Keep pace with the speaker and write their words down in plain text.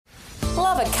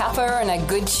a cuppa and a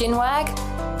good chinwag?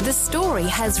 The Story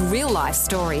has real-life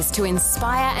stories to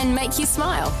inspire and make you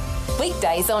smile.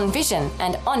 Weekdays on Vision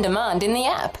and on demand in the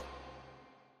app.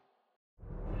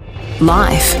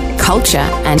 Life, culture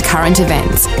and current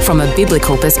events from a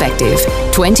biblical perspective.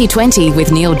 2020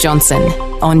 with Neil Johnson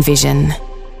on Vision.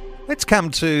 Let's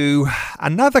come to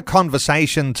another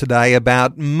conversation today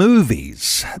about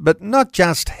movies, but not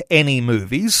just any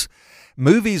movies.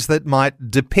 Movies that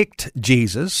might depict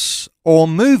Jesus, or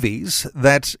movies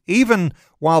that, even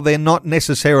while they're not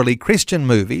necessarily Christian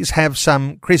movies, have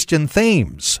some Christian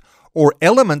themes or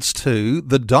elements to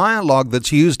the dialogue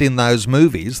that's used in those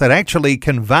movies that actually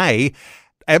convey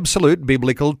absolute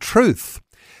biblical truth.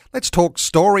 Let's talk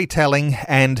storytelling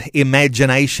and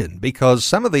imagination, because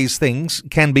some of these things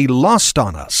can be lost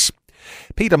on us.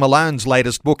 Peter Malone's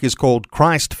latest book is called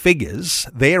Christ Figures.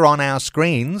 There on our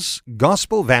screens,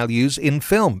 Gospel Values in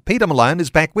Film. Peter Malone is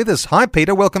back with us. Hi,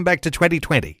 Peter. Welcome back to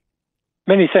 2020.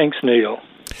 Many thanks, Neil.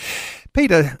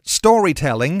 Peter,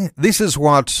 storytelling, this is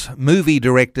what movie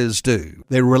directors do.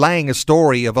 They're relaying a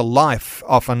story of a life,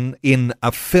 often in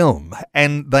a film,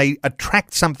 and they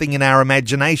attract something in our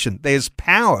imagination. There's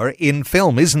power in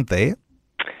film, isn't there?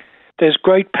 There's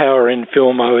great power in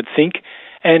film, I would think,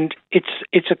 and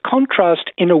it's a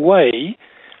contrast in a way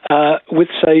with,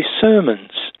 say,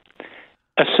 sermons.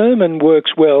 A sermon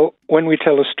works well when we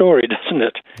tell a story, doesn't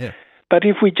it? Yeah. But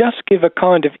if we just give a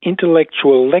kind of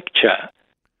intellectual lecture,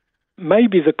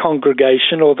 maybe the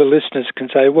congregation or the listeners can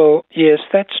say, well, yes,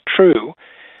 that's true,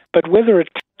 but whether it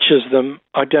touches them,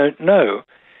 I don't know.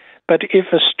 But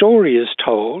if a story is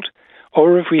told,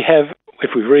 or if we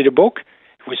read a book,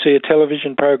 if we see a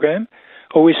television program,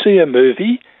 or we see a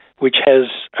movie which has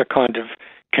a kind of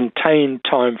contained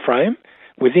time frame,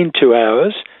 within 2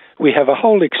 hours, we have a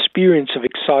whole experience of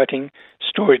exciting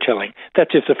storytelling.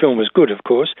 That's if the film is good, of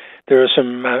course. There are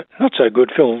some not so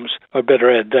good films, I'd better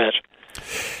add that.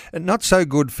 Not so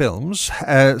good films,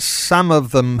 some of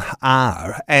them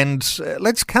are. And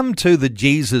let's come to the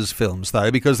Jesus films, though,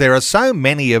 because there are so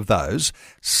many of those.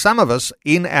 Some of us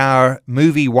in our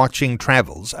movie watching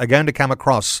travels are going to come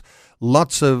across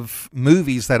lots of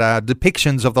movies that are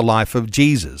depictions of the life of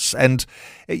Jesus. And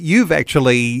you've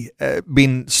actually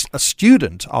been a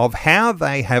student of how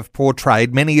they have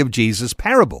portrayed many of Jesus'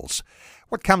 parables.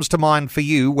 What comes to mind for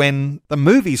you when the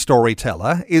movie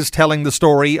storyteller is telling the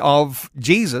story of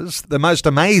Jesus, the most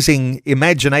amazing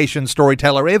imagination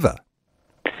storyteller ever?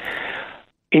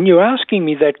 In you asking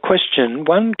me that question,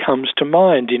 one comes to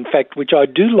mind, in fact, which I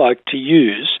do like to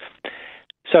use.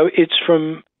 So it's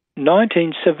from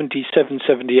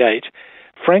 1977-78,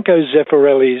 Franco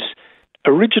Zeffirelli's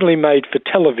originally made for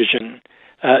television,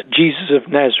 Jesus of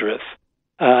Nazareth.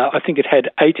 I think it had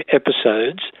 8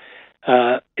 episodes.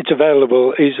 It's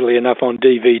available easily enough on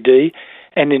DVD,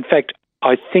 and in fact,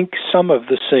 I think some of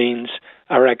the scenes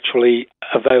are actually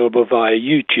available via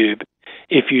YouTube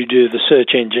if you do the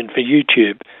search engine for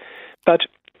YouTube. But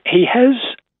he has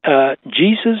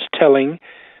Jesus telling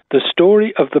the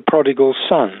story of the prodigal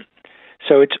son.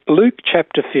 So it's Luke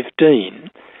chapter 15,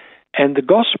 and the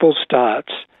gospel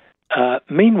starts,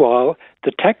 meanwhile,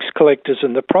 the tax collectors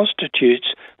and the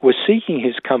prostitutes were seeking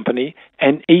his company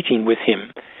and eating with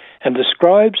him, and the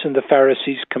scribes and the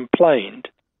Pharisees complained.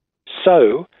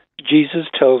 So Jesus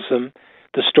tells them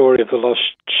the story of the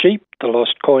lost sheep, the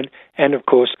lost coin, and of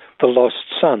course the lost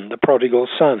son, the prodigal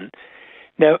son.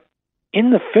 Now, in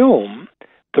the film,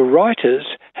 the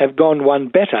writers have gone one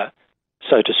better,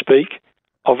 so to speak,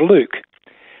 of Luke.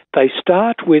 They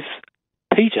start with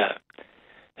Peter,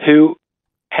 who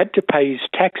had to pay his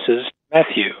taxes to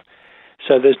Matthew.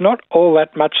 So there's not all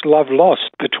that much love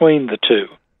lost between the two.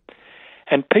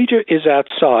 And Peter is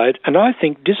outside, and I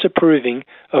think disapproving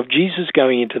of Jesus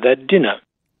going into that dinner.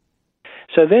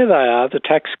 So there they are, the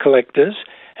tax collectors,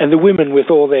 and the women with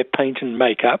all their paint and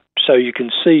makeup, so you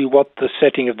can see what the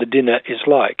setting of the dinner is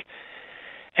like.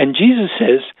 And Jesus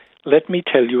says, let me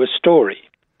tell you a story.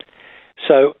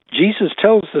 So Jesus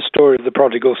tells the story of the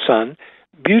prodigal son,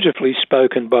 beautifully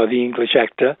spoken by the English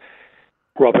actor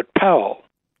Robert Powell.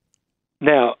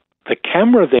 Now, the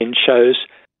camera then shows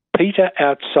Peter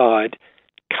outside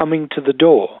coming to the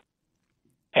door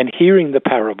and hearing the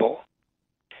parable.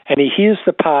 And he hears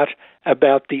the part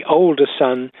about the older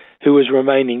son who is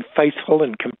remaining faithful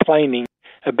and complaining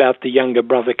about the younger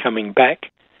brother coming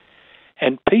back.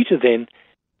 And Peter then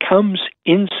comes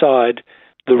inside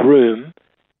the room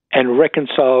and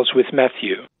reconciles with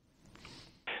Matthew.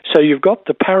 So you've got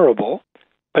the parable,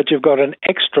 but you've got an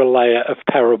extra layer of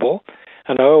parable.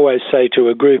 And I always say to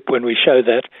a group when we show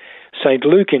that, St.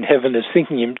 Luke in heaven is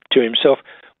thinking to himself,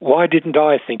 why didn't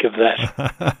I think of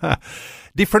that?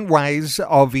 Different ways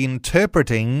of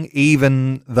interpreting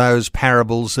even those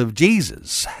parables of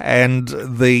Jesus and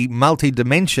the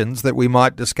multi-dimensions that we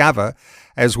might discover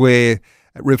as we're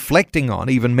reflecting on,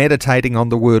 even meditating on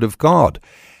the Word of God.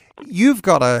 You've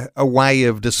got a way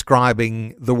of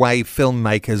describing the way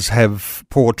filmmakers have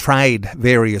portrayed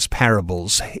various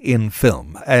parables in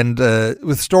film, and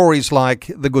with stories like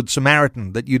The Good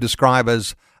Samaritan that you describe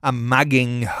as a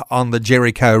mugging on the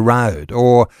Jericho Road,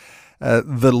 or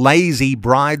the lazy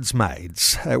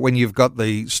bridesmaids, when you've got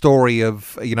the story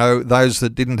of, those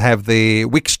that didn't have their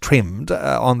wicks trimmed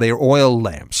on their oil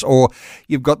lamps, or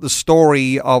you've got the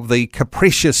story of the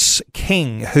capricious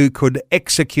king who could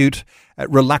execute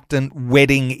reluctant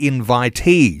wedding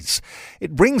invitees.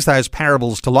 It brings those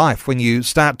parables to life when you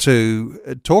start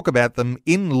to talk about them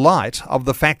in light of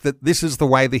the fact that this is the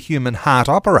way the human heart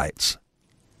operates.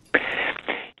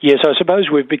 Yes, I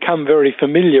suppose we've become very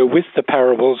familiar with the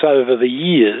parables over the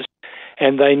years,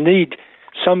 and they need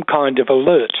some kind of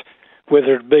alert,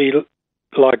 whether it be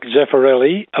like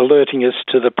Zeffirelli alerting us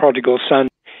to the prodigal son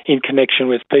in connection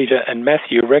with Peter and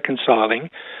Matthew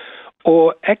reconciling,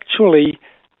 or actually,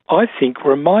 I think,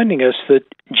 reminding us that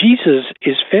Jesus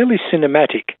is fairly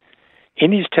cinematic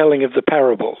in his telling of the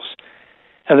parables,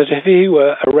 and that if he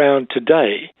were around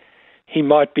today, he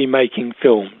might be making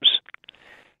films.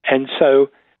 And so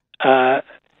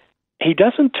he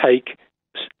doesn't take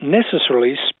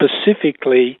necessarily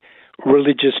specifically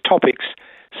religious topics,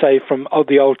 say, from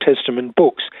the Old Testament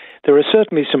books. There are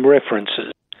certainly some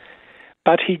references,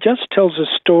 but he just tells a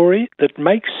story that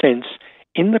makes sense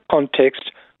in the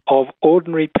context of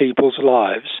ordinary people's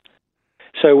lives.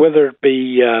 So whether it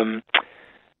be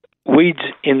weeds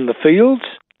in the fields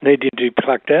needing to be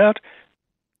plucked out,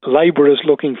 labourers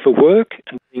looking for work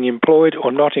and being employed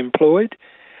or not employed,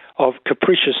 of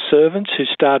capricious servants who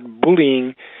start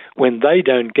bullying when they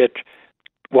don't get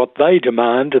what they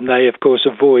demand, and they, of course,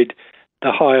 avoid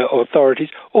the higher authorities,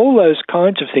 all those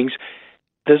kinds of things.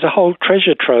 There's a whole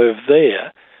treasure trove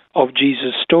there of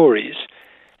Jesus' stories.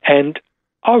 And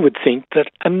I would think that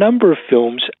a number of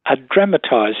films are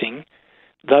dramatising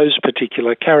those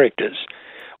particular characters.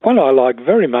 One I like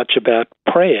very much about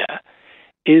prayer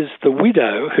is the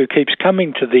widow who keeps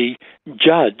coming to the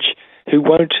judge who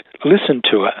won't listen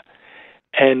to her.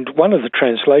 And one of the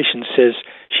translations says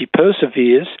she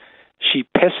perseveres, she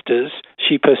pesters,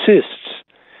 she persists.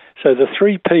 So the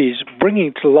 3 Ps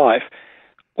bringing to life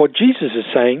what Jesus is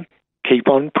saying, keep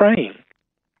on praying.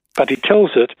 But he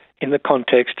tells it in the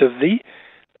context of the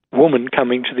woman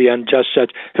coming to the unjust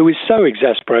judge who is so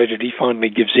exasperated he finally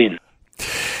gives in.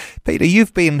 Peter,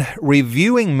 you've been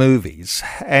reviewing movies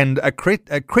and a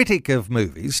critic of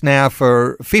movies now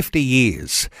for 50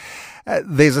 years.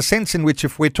 There's a sense in which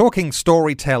if we're talking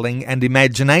storytelling and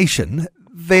imagination,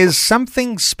 there's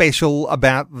something special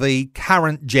about the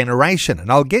current generation.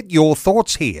 And I'll get your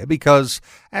thoughts here because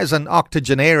as an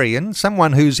octogenarian,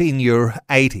 someone who's in your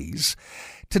 80s,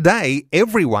 today,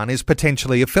 everyone is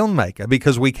potentially a filmmaker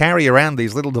because we carry around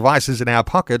these little devices in our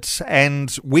pockets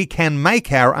and we can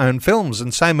make our own films,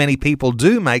 and so many people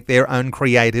do make their own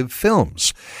creative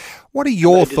films. What are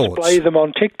your thoughts? They display them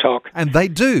on TikTok. And they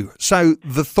do. So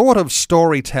the thought of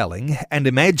storytelling and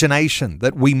imagination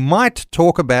that we might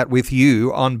talk about with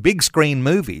you on big screen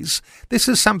movies, this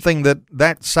is something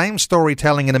that same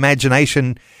storytelling and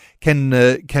imagination can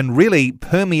really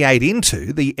permeate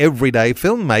into the everyday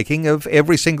filmmaking of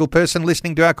every single person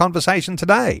listening to our conversation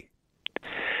today.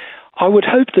 I would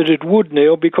hope that it would,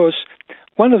 Neil, because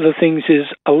one of the things is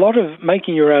a lot of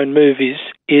making your own movies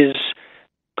is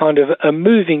kind of a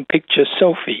moving picture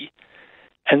selfie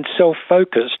and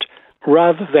self-focused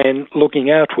rather than looking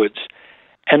outwards.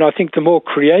 And I think the more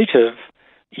creative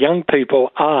young people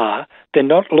are, they're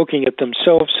not looking at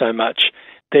themselves so much.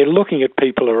 They're looking at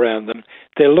people around them.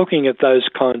 They're looking at those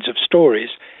kinds of stories,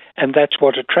 and that's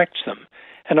what attracts them.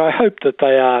 And I hope that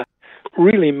they are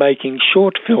really making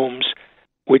short films,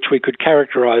 which we could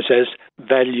characterise as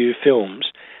value films,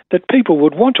 that people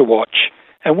would want to watch.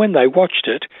 And when they watched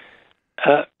it,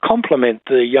 compliment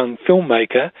the young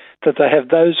filmmaker that they have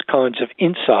those kinds of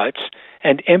insights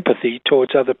and empathy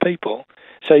towards other people.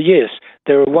 So yes,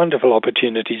 there are wonderful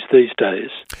opportunities these days.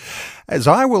 As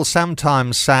I will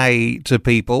sometimes say to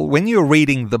people, when you're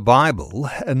reading the Bible,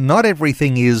 not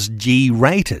everything is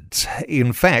G-rated.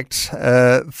 In fact,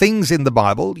 things in the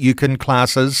Bible you can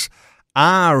class as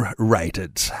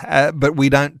R-rated, but we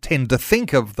don't tend to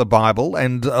think of the Bible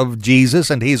and of Jesus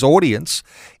and his audience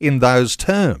in those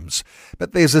terms.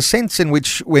 But there's a sense in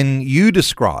which when you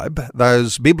describe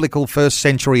those biblical first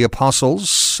century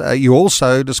apostles, you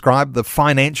also describe the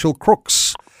financial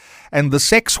crooks and the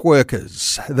sex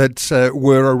workers that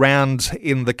were around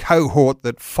in the cohort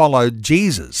that followed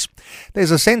Jesus.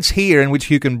 There's a sense here in which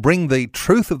you can bring the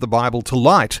truth of the Bible to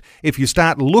light if you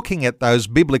start looking at those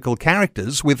biblical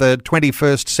characters with a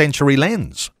 21st century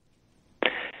lens.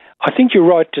 I think you're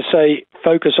right to say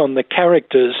focus on the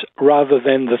characters rather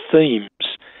than the themes.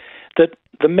 That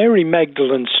the Mary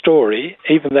Magdalene story,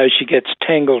 even though she gets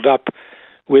tangled up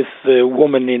with the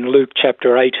woman in Luke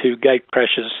chapter 8 who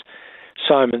gatecrashes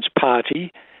Simon's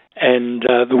party and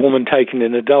the woman taken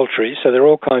in adultery, so there are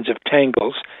all kinds of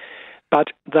tangles, but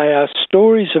they are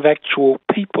stories of actual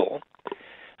people.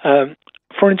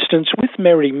 For instance, with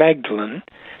Mary Magdalene,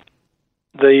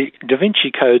 the Da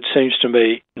Vinci Code seems to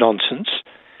me nonsense,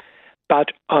 but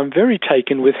I'm very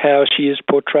taken with how she is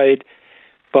portrayed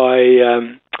by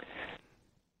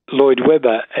Lloyd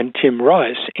Webber and Tim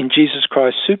Rice in Jesus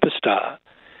Christ Superstar,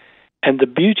 and the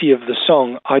beauty of the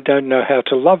song, I Don't Know How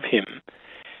to Love Him,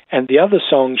 and the other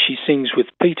song she sings with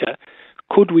Peter,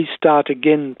 Could We Start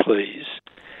Again, Please?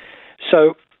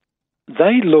 So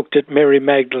they looked at Mary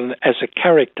Magdalene as a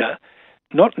character,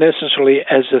 not necessarily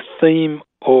as a theme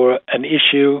or an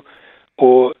issue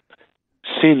or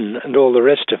sin and all the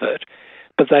rest of it,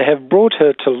 but they have brought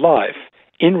her to life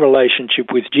in relationship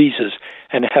with Jesus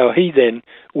and how he then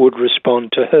would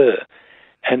respond to her.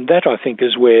 And that, I think,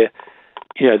 is where,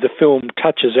 the films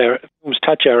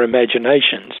touch our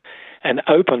imaginations and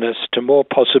open us to more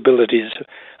possibilities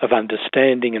of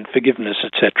understanding and forgiveness,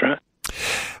 etc.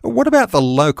 What about the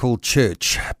local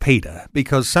church, Peter?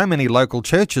 Because so many local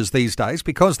churches these days,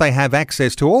 because they have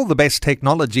access to all the best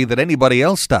technology that anybody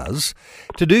else does,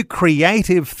 to do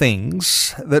creative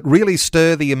things that really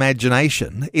stir the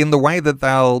imagination in the way that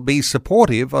they'll be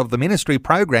supportive of the ministry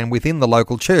program within the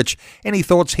local church. Any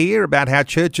thoughts here about how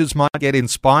churches might get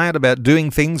inspired about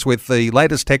doing things with the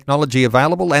latest technology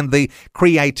available and the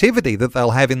creativity that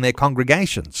they'll have in their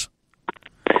congregations?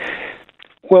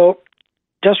 Well,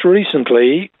 just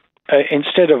recently,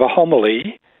 instead of a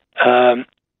homily, I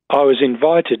was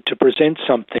invited to present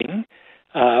something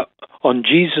on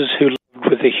Jesus who loved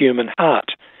with a human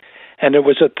heart. And it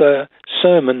was at the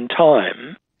sermon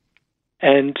time.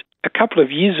 And a couple of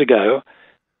years ago,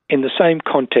 in the same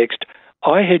context,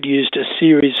 I had used a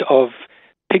series of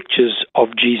pictures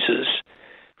of Jesus,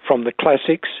 from the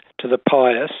classics to the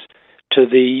pious to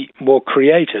the more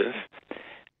creative.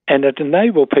 And it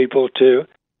enabled people to,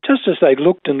 just as they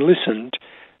looked and listened,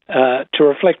 to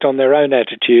reflect on their own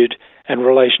attitude and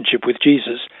relationship with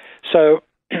Jesus. So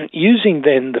using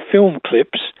then the film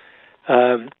clips,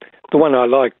 the one I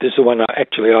liked is the one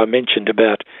I mentioned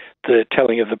about the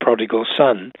telling of the prodigal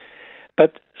son,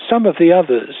 but some of the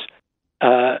others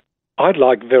I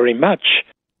like very much.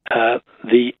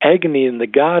 The Agony in the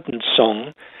Garden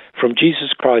song from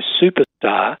Jesus Christ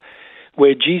Superstar,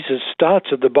 where Jesus starts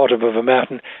at the bottom of a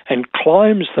mountain and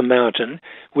climbs the mountain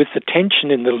with the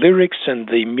tension in the lyrics and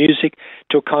the music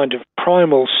to a kind of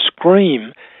primal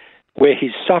scream where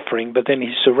he's suffering, but then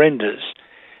he surrenders.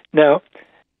 Now,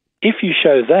 if you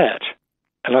show that,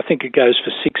 and I think it goes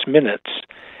for 6 minutes,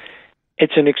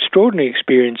 it's an extraordinary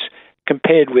experience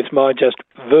compared with my just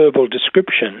verbal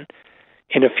description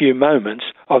in a few moments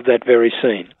of that very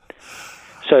scene.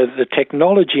 So the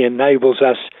technology enables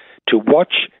us to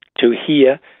watch, to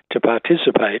hear, to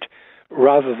participate,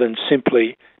 rather than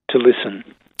simply to listen.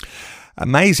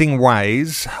 Amazing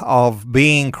ways of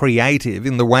being creative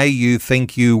in the way you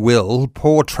think you will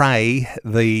portray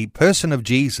the person of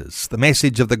Jesus, the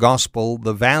message of the gospel,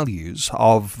 the values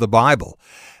of the Bible.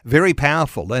 Very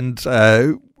powerful. And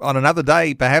on another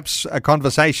day, perhaps a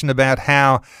conversation about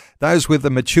how those with a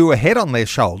mature head on their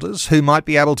shoulders who might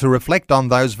be able to reflect on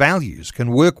those values can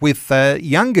work with the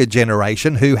younger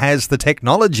generation who has the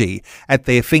technology at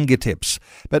their fingertips.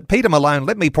 But Peter Malone,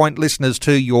 let me point listeners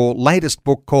to your latest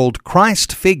book called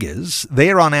Christ Figures.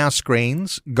 There on our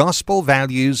screens, Gospel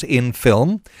Values in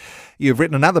Film. You've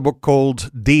written another book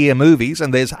called Dear Movies,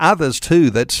 and there's others too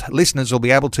that listeners will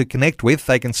be able to connect with.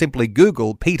 They can simply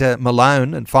Google Peter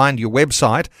Malone and find your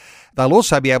website. They'll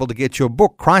also be able to get your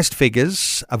book, Christ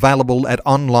Figures, available at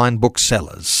online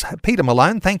booksellers. Peter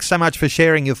Malone, thanks so much for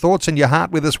sharing your thoughts and your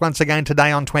heart with us once again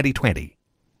today on 2020.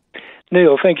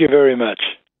 Neil, thank you very much.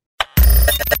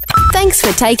 Thanks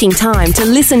for taking time to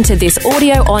listen to this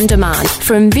audio on demand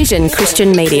from Vision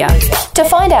Christian Media. To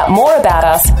find out more about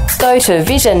us, go to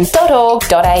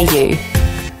vision.org.au.